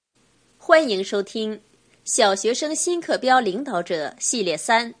欢迎收听小学生新课标领导者系列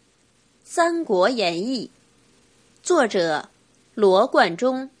3《三国演义》，作者罗贯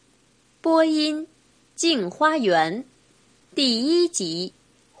中，播音镜花缘，第1集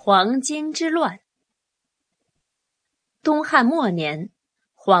黄巾之乱。东汉末年，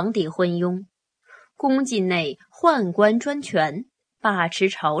皇帝昏庸，宫禁内宦官专权，把持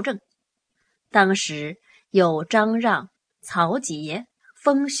朝政。当时有张让、曹节、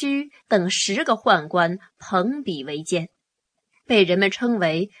封谞等10个宦官朋比为奸，被人们称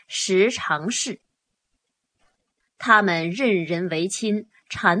为10常侍。他们任人唯亲，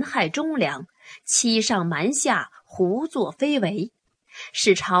残害忠良，欺上瞒下，胡作非为，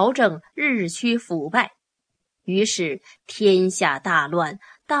使朝政日趋腐败。于是天下大乱，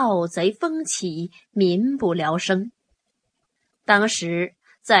盗贼蜂起，民不聊生。当时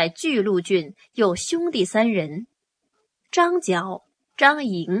在巨鹿郡有兄弟3人，张角、张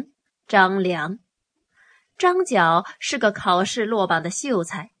营、张良。张角是个考试落榜的秀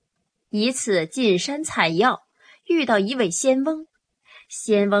才，一次进山采药，遇到一位仙翁。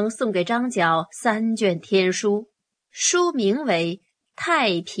仙翁送给张角3卷天书，书名为《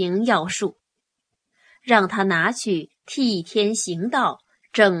太平要术》，让他拿去替天行道，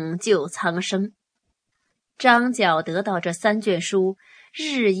拯救苍生。张角得到这3卷书，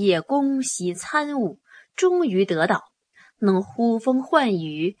日夜恭喜参悟，终于得到，能呼风唤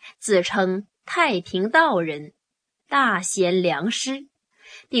雨，自称太平道人，大贤良师，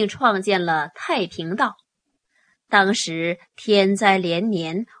并创建了太平道。当时天灾连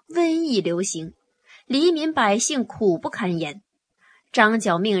年，瘟疫流行，黎民百姓苦不堪言。张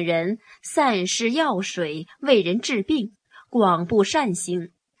角命人散施药水，为人治病，广布善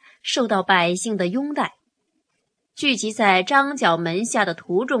行，受到百姓的拥戴。聚集在张角门下的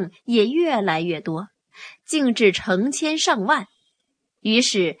徒众也越来越多，竟至成千上万。于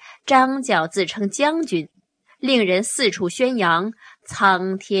是张角自称将军，令人四处宣扬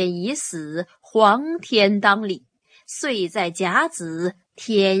苍天已死，黄天当立，岁在甲子，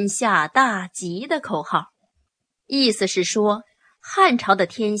天下大吉的口号。意思是说，汉朝的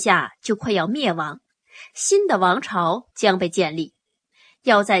天下就快要灭亡，新的王朝将被建立，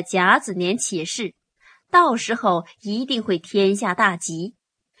要在甲子年起事，到时候一定会天下大吉。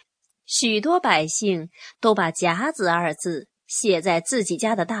许多百姓都把甲子2字写在自己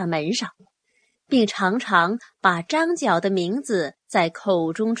家的大门上，并常常把张角的名字在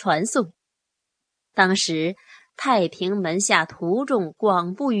口中传颂。当时太平门下徒众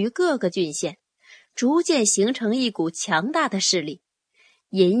广布于各个郡县，逐渐形成一股强大的势力，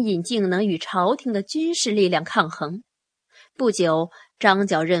隐隐竟能与朝廷的军事力量抗衡。不久，张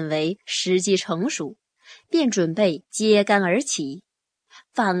角认为时机成熟，便准备揭竿而起，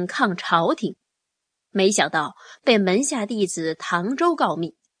反抗朝廷。没想到被门下弟子唐周告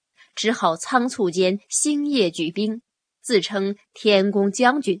密，只好仓促间星夜举兵，自称天公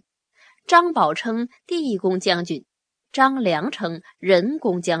将军，张宝称地公将军，张良称人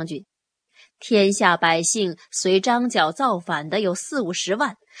公将军。天下百姓随张角造反的有40-50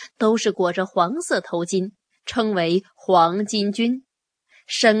万，都是裹着黄色头巾，称为黄巾军，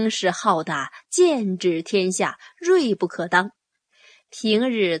声势浩大，剑指天下，锐不可当。平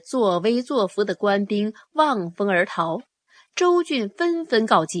日作威作福的官兵望风而逃，州郡纷纷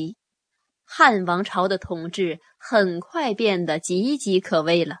告急。汉王朝的统治很快变得岌岌可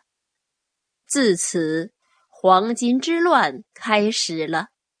危了。自此，黄巾之乱开始了，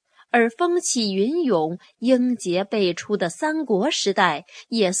而风起云涌、英杰辈出的三国时代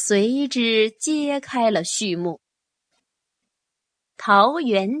也随之揭开了序幕。桃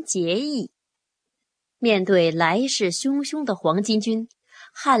园结义。面对来势汹汹的黄巾军，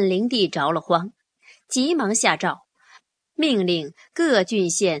汉灵帝着了慌，急忙下诏，命令各郡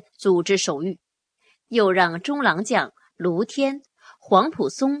县组织守御，又让中郎将卢天、黄埔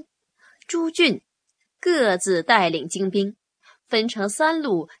松、朱俊各自带领精兵，分成3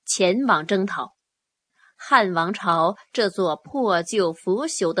路前往征讨。汉王朝这座破旧腐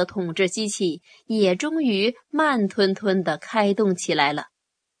朽的统治机器也终于慢吞吞地开动起来了。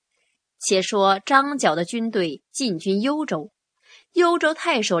且说张角的军队进军幽州，幽州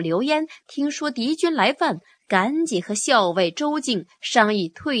太守刘焉听说敌军来犯，赶紧和校尉周敬商议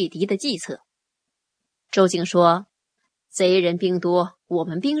退敌的计策。周敬说，贼人兵多，我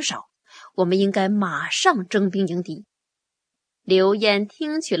们兵少，我们应该马上征兵迎敌。刘焉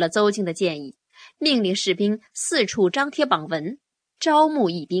听取了周敬的建议，命令士兵4处张贴榜文，招募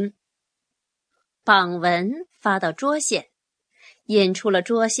义兵。榜文发到涿县，引出了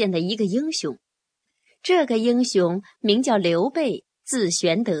涿县的一个英雄。这个英雄名叫刘备，字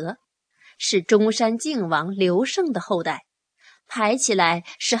玄德，是中山靖王刘胜的后代。排起来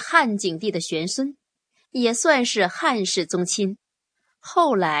是汉景帝的玄孙，也算是汉室宗亲。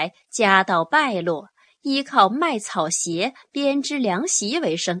后来家道败落，依靠卖草鞋、编织凉席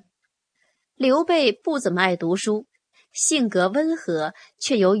为生。刘备不怎么爱读书，性格温和，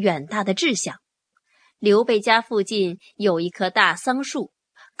却有远大的志向。刘备家附近有一棵大桑树，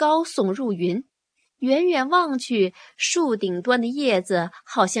高耸入云，远远望去，树顶端的叶子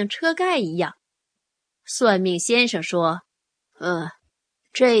好像车盖一样。算命先生说，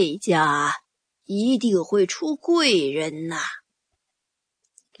这家一定会出贵人呐。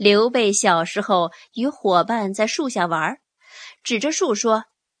刘备小时候与伙伴在树下玩，指着树说，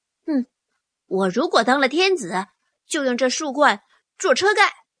我如果当了天子，就用这树冠做车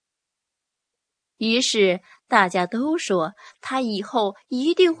盖。于是大家都说他以后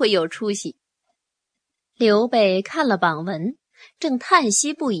一定会有出息。刘备看了榜文，正叹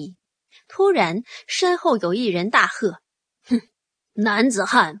息不已，突然身后有一人大喝，男子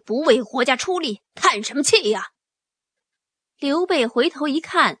汉不为国家出力，叹什么气呀？刘备回头一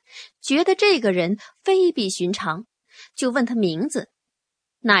看，觉得这个人非比寻常，就问他名字。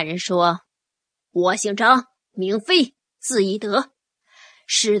那人说，我姓张，名飞，字翼德，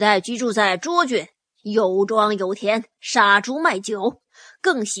世代居住在涿郡，有庄有田，杀猪卖酒，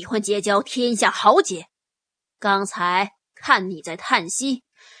更喜欢结交天下豪杰。刚才看你在叹息，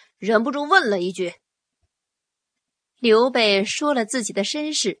忍不住问了一句。刘备说了自己的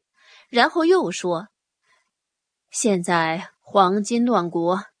身世，然后又说，现在黄巾乱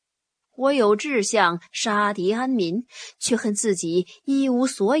国，我有志向杀敌安民，却恨自己一无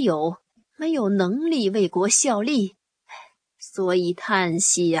所有，没有能力为国效力，所以叹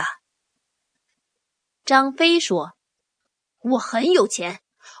息呀。张飞说，我很有钱，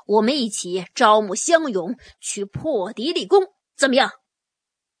我们一起招募乡勇，去破敌立功，怎么样？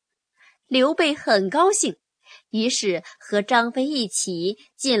刘备很高兴，于是和张飞一起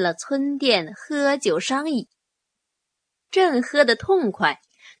进了村店喝酒商议。正喝得痛快，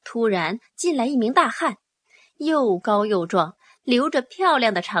突然进来一名大汉，又高又壮，留着漂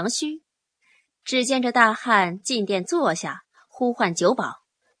亮的长须。只见这大汉进店坐下，呼唤酒保，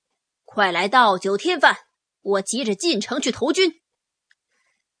快来倒酒添饭，我急着进城去投军。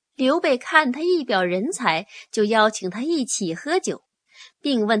刘备看他一表人才，就邀请他一起喝酒，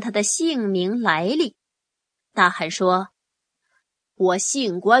并问他的姓名来历。大汉说，我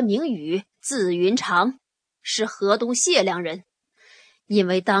姓关名羽，字云长，是河东解良人，因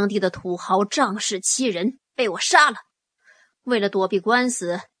为当地的土豪仗势欺人，被我杀了。为了躲避官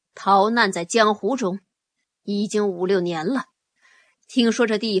司，逃难在江湖中，已经5、6年了。听说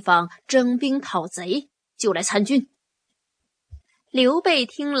这地方征兵讨贼，就来参军。刘备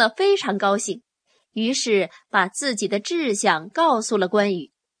听了非常高兴，于是把自己的志向告诉了关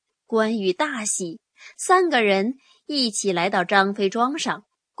羽。关羽大喜，3个人一起来到张飞庄上，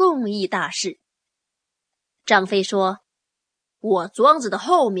共议大事。张飞说，我庄子的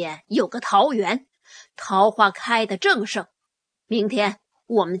后面有个桃园，桃花开得正盛，明天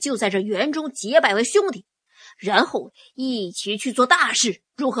我们就在这园中结拜为兄弟，然后一起去做大事，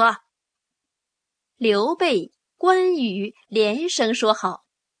如何？刘备、关羽连声说好。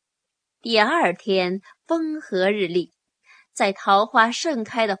第2天风和日丽，在桃花盛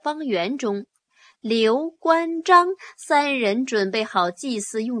开的芳园中，刘、关、张3人准备好祭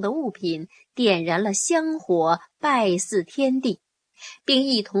祀用的物品，点燃了香火，拜祀天地，并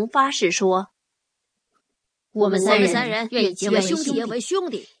一同发誓说，我们三人愿意结为兄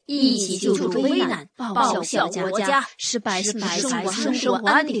弟，一起救助危难，报效国家，使百姓生活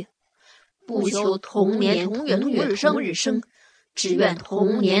安定，不求同年同月同日生，只愿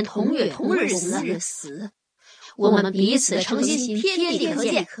同年同月同日死。我们彼此诚心，天地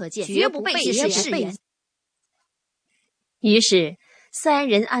可见，绝不背誓言。于是3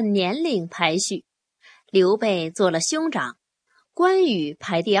人按年龄排序，刘备做了兄长，关羽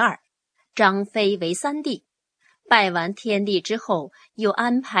排第2，张飞为3弟。拜完天地之后，又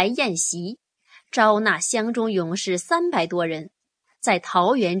安排宴席，招纳乡中勇士300多人，在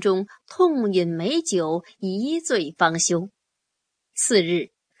桃园中痛饮美酒，一醉方休。次日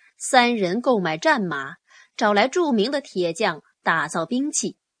，3人购买战马，找来著名的铁匠打造兵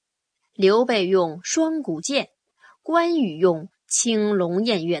器。刘备用双股剑，关羽用青龙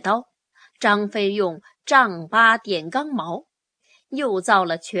偃月刀，张飞用丈八点钢矛，又造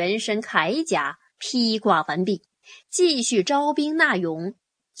了全身铠甲，披挂完毕，继续招兵纳勇，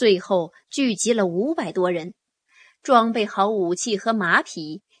最后聚集了500多人，装备好武器和马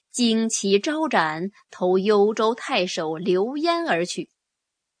匹，旌旗招展，投幽州太守刘焉而去。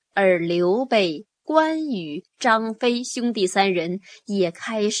而刘备、关羽、张飞兄弟3人也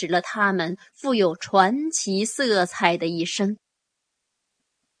开始了他们富有传奇色彩的一生。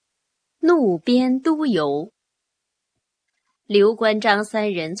怒鞭督邮。刘关张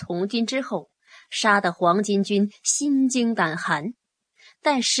三人从军之后，杀得黄巾军心惊胆寒，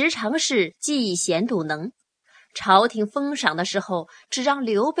但时常是嫉贤妒能，朝廷封赏的时候只让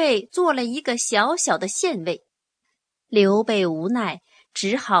刘备做了一个小小的县尉。刘备无奈，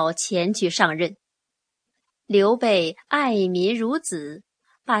只好前去上任。刘备爱民如子，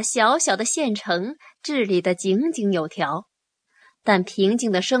把小小的县城治理得井井有条，但平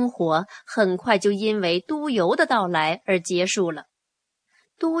静的生活很快就因为督邮的到来而结束了。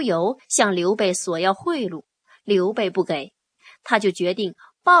督邮向刘备索要贿赂，刘备不给，他就决定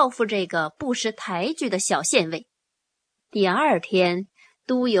报复这个不识抬举的小县尉。第二天，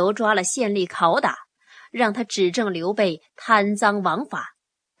督邮抓了县吏拷打，让他指证刘备贪赃枉法。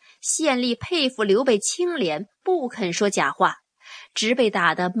县吏佩服刘备清廉，不肯说假话，直被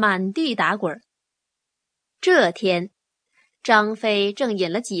打得满地打滚。这天，张飞正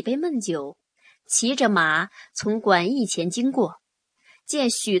饮了几杯闷酒，骑着马从馆驿前经过，见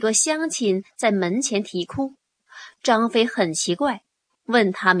许多乡亲在门前啼哭。张飞很奇怪，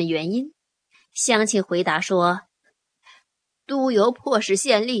问他们原因。乡亲回答说，督邮迫使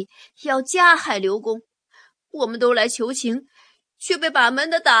县吏要加害刘公，我们都来求情，却被把门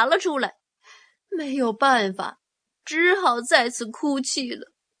的打了出来，没有办法，只好在此哭泣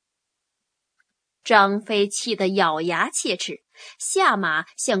了。张飞气得咬牙切齿，下马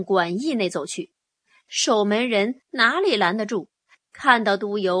向馆驿内走去。守门人哪里拦得住，看到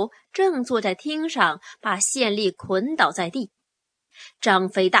督邮正坐在厅上，把县吏捆倒在地。张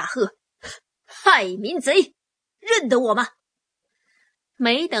飞大喝，害民贼，认得我吗？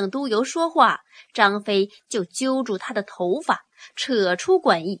没等督邮说话，张飞就揪住他的头发，扯出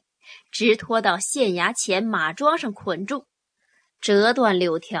馆驿，直拖到县衙前马桩上捆住，折断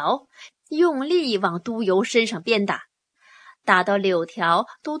柳条，用力往督邮身上鞭打，打到柳条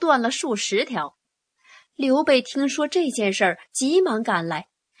都断了数十条。刘备听说这件事儿，急忙赶来，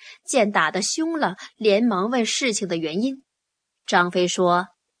见打得凶了，连忙问事情的原因。张飞说，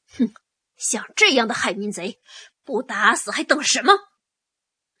哼，像这样的害民贼，不打死还等什么？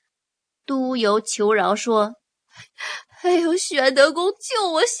督邮求饶说，哎呦，玄德公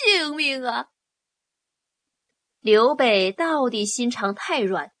救我性命啊！刘备到底心肠太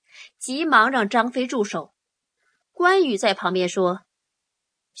软，急忙让张飞住手。关羽在旁边说，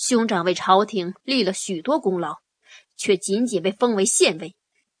兄长为朝廷立了许多功劳，却仅仅被封为县尉，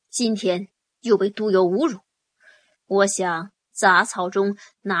今天又被督邮侮辱。我想杂草中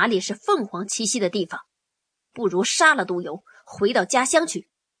哪里是凤凰栖息的地方，不如杀了督邮，回到家乡去，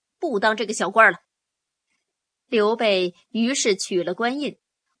不当这个小官了。刘备于是取了官印，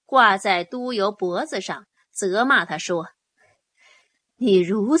挂在督邮脖子上，责骂他说，你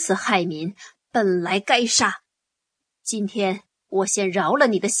如此害民，本来该杀，今天我先饶了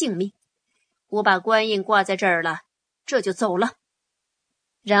你的性命，我把官印挂在这儿了，这就走了。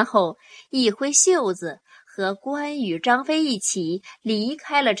然后一挥袖子，和关羽、张飞一起离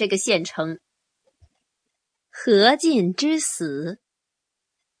开了这个县城。何进之死。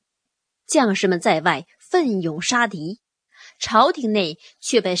将士们在外奋勇杀敌，朝廷内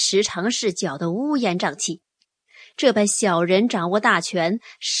却被时常侍搅得乌烟瘴气。这般小人掌握大权，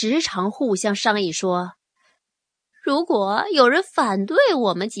时常互相商议说，如果有人反对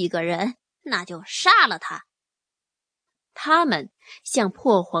我们几个人，那就杀了他。他们向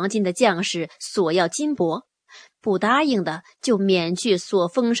破黄巾的将士索要金帛，不答应的就免去所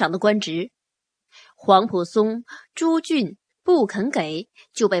封赏的官职。黄埔松、朱俊不肯给，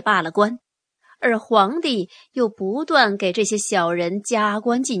就被罢了官，而皇帝又不断给这些小人加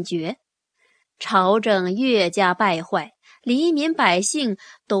官进爵，朝政越加败坏，黎民百姓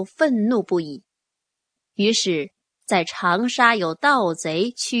都愤怒不已。于是在长沙有盗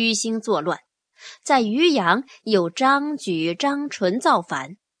贼驱星作乱，在渔阳有张举、张纯造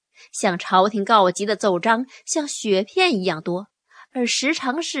反，向朝廷告急的奏章像雪片一样多，而时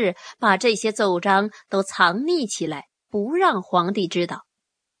常是把这些奏章都藏匿起来，不让皇帝知道。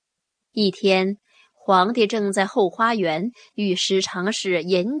一天，皇帝正在后花园与时常侍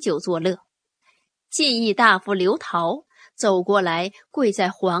饮酒作乐，进议大夫刘陶走过来，跪在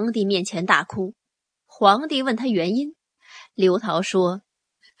皇帝面前大哭。皇帝问他原因，刘陶说，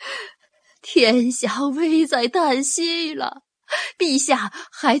天下危在旦夕了，陛下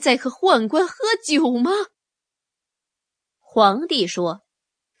还在和宦官喝酒吗？皇帝说，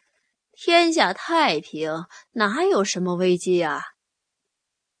天下太平，哪有什么危机啊？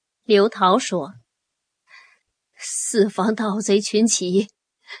刘陶说，四方盗贼群起，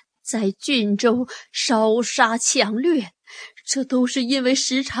在郡州烧杀抢掠，这都是因为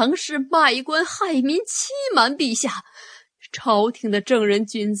时常侍卖官害民欺瞒陛下，朝廷的正人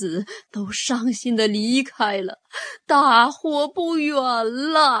君子都伤心地离开了，大祸不远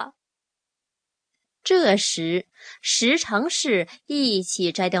了。这时，十常侍一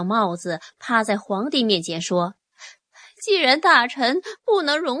起摘掉帽子，趴在皇帝面前说：既然大臣不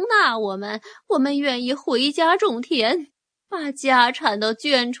能容纳我们愿意回家种田，把家产都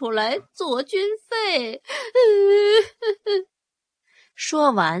捐出来做军费。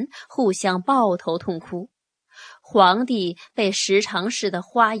说完，互相抱头痛哭。皇帝被十常侍的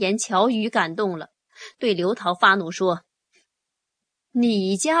花言巧语感动了，对刘陶发怒说：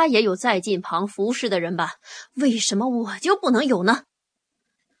你家也有在近旁服侍的人吧？为什么我就不能有呢？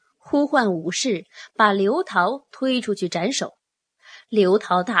呼唤武士，把刘陶推出去斩首。刘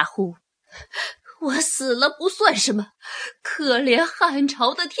陶大呼：我死了不算什么，可怜汉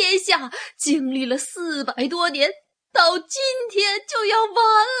朝的天下经历了400多年，到今天就要完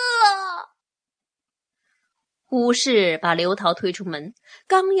了。武士把刘陶推出门，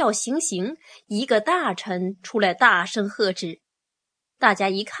刚要行刑，一个大臣出来大声喝止。大家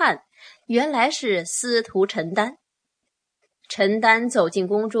一看，原来是司徒陈丹。陈丹走进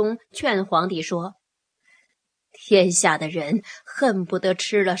宫中，劝皇帝说：天下的人恨不得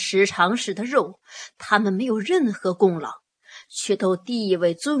吃了十常侍的肉，他们没有任何功劳，却都地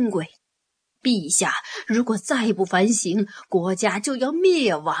位尊贵。陛下如果再不反省，国家就要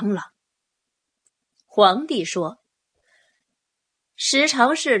灭亡了。皇帝说：十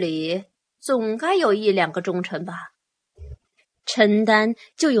常侍里总该有1-2个忠臣吧。陈丹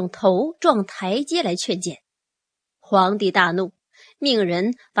就用头撞台阶来劝谏。皇帝大怒，命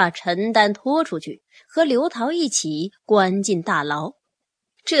人把陈丹拖出去，和刘陶一起关进大牢。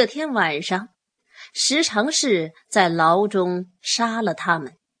这天晚上，十常侍在牢中杀了他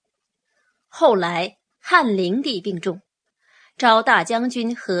们。后来汉灵帝病重，召大将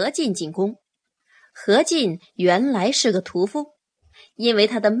军何进进宫。何进原来是个屠夫，因为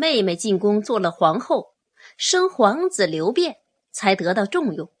他的妹妹进宫做了皇后，生皇子刘辩，才得到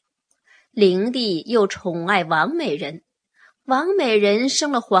重用。灵帝又宠爱王美人，王美人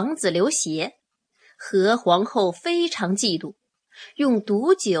生了皇子刘协。何皇后非常嫉妒，用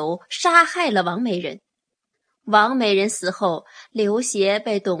毒酒杀害了王美人。王美人死后，刘协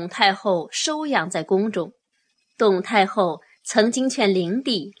被董太后收养在宫中。董太后曾经劝灵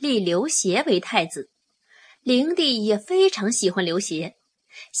帝立刘协为太子，灵帝也非常喜欢刘协，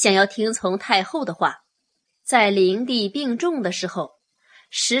想要听从太后的话。在灵帝病重的时候，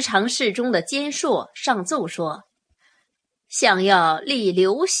十常侍中的监硕上奏说，想要立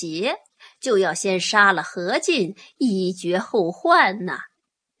刘协，就要先杀了何进，以绝后患呐。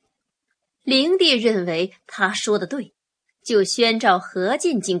灵帝认为他说的对，就宣召何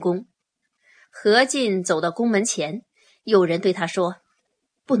进进宫。何进走到宫门前，有人对他说：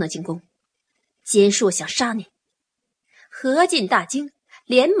不能进宫，监硕想杀你。何进大惊，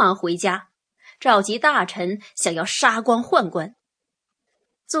连忙回家，召集大臣，想要杀光宦官。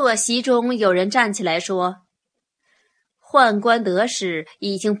坐席中有人站起来说：宦官得势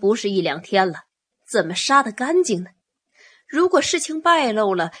已经不是1-2天了，怎么杀得干净呢？如果事情败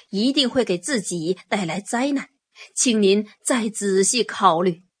露了，一定会给自己带来灾难，请您再仔细考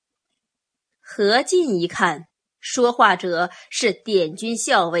虑。何进一看，说话者是典军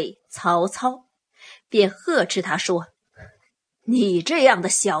校尉曹操，便呵斥他说：你这样的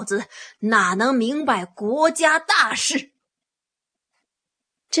小子，哪能明白国家大事？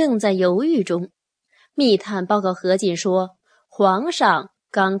正在犹豫中，密探报告何进说，皇上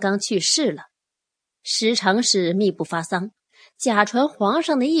刚刚去世了。十常侍密不发丧，假传皇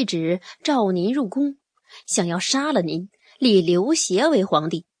上的懿旨，召您入宫，想要杀了您，立刘协为皇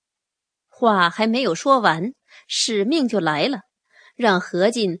帝。话还没有说完，使命就来了，让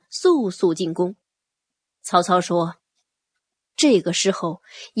何进速速进宫。曹操说：这个时候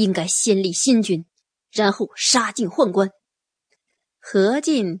应该先立新君，然后杀尽宦官。何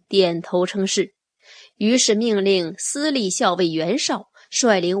进点头称是，于是命令司隶校尉袁绍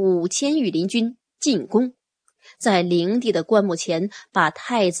率领5000御林军进宫，在灵帝的棺木前把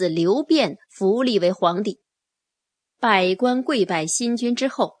太子刘辩扶立为皇帝。百官跪拜新君之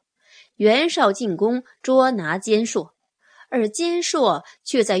后，袁绍进宫捉拿监硕，而监硕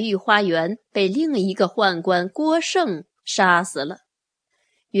却在御花园被另一个宦官郭盛杀死了。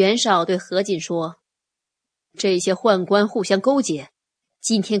袁绍对何进说：这些宦官互相勾结，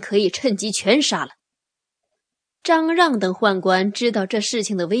今天可以趁机全杀了。张让等宦官知道这事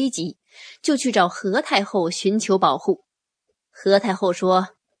情的危急，就去找何太后寻求保护。何太后说：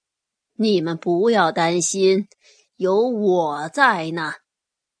你们不要担心，有我在呢。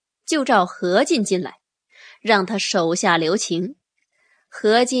就召何进进来，让他手下留情。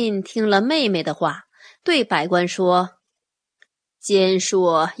何进听了妹妹的话，对百官说：坚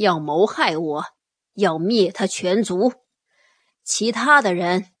说要谋害我，要灭他全族，其他的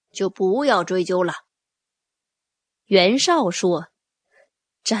人就不要追究了。袁绍说，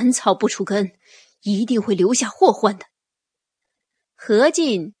斩草不除根，一定会留下祸患的。何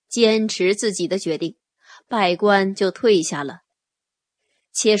进坚持自己的决定，拜官就退下了。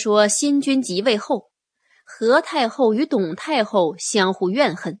且说新君即位后，何太后与董太后相互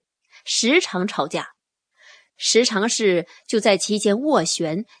怨恨，时常吵架，时常是就在其间斡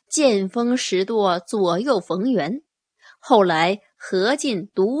旋，见风使舵，左右逢源。后来何进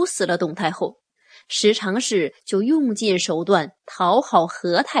毒死了董太后，时常是就用尽手段讨好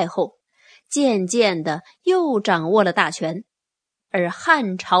何太后，渐渐的又掌握了大权，而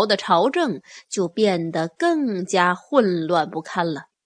汉朝的朝政就变得更加混乱不堪了。